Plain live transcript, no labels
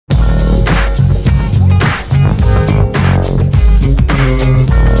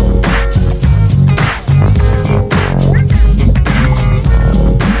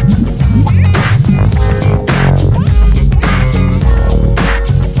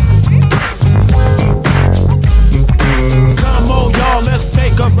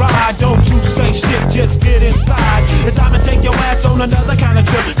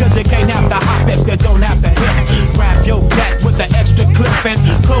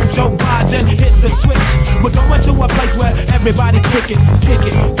mojo vibes and hit the switch. We're going to a place where everybody kick it, kick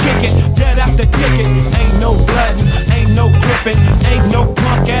it, kick it. Yeah, that's the ticket. Ain't no bloodin', ain't no gripping, ain't no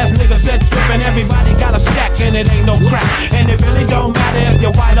punk ass nigga said trippin'. Everybody got a stack and it ain't no crack. And it really don't matter if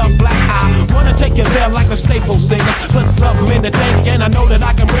you're white or black. I wanna take you there like the Staples singers. Put something in the tank and I know that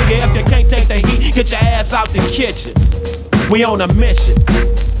I can bring it. If you can't take the heat, get your ass out the kitchen. We on a mission.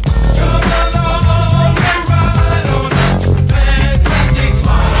 Come along and ride on a fantastic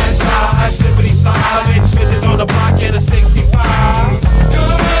slide. Slide, slippity slide, bitch bitches on the block in a 65.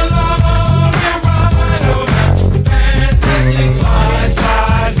 Come along and ride on a fantastic slide.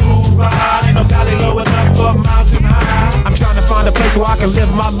 Slide, who ride? Ain't no valley low enough for mountain high. I'm trying to find a place where I can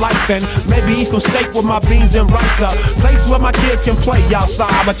live my life and maybe eat some steak with my beans and rice. A place where my kids can play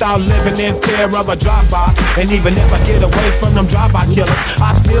outside without living in fear of a drive-by. And even if I get away from them drive-by killers,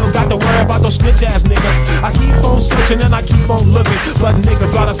 I still got to worry about those snitch ass niggas. I keep on searching and I keep on looking, but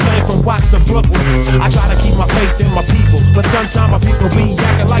niggas are the same from Watts to Brooklyn. I try to keep my faith in my people, but sometimes my people be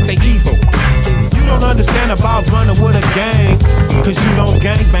acting like they evil. You don't understand about running with a gang, cause you don't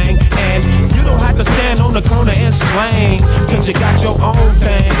gangbang. And you don't have to stand on the corner and slang, cause you got your own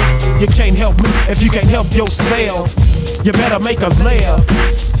thing. You can't help me if you can't help yourself. You better make a laugh.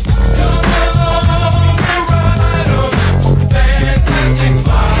 Come along and ride on a fantastic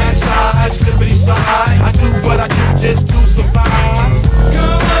slide. Slide, slippity slide. I do what I do just to survive.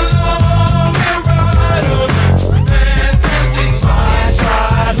 Come along and ride on a fantastic slide.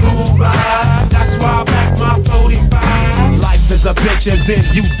 Slide, who ride? That's why I pack my 45. Life is a bitch and then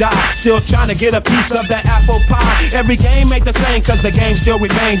you die. Still trying to get a piece of that apple pie. Every game ain't the same cause the game still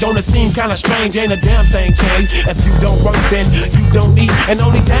remains. Don't it seem kinda strange? Ain't a damn thing changed. If you don't work then you don't eat. And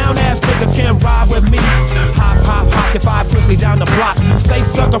only down ass niggas can ride with me. Hop, hop, hop, your 5 quickly down the block. Stay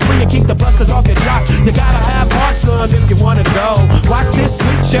sucker free and keep the busters off your jock. You gotta have heart, son, if you wanna go. Watch this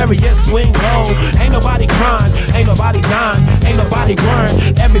sweet chariot swing low. Ain't nobody crying, ain't nobody dying, ain't nobody worrying.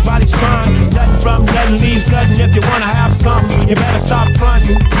 Everybody's trying. Nothing from nothing leaves nothing. If you wanna have something, you better stop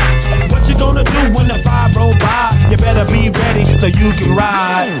fronting. What you gonna do when the 5 roll by? You better be ready so you can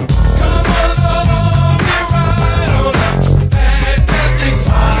ride. Come along and ride on a fantastic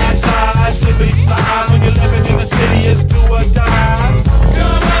slide. Slide, slippity slide. When you're living in the city, it's do or die.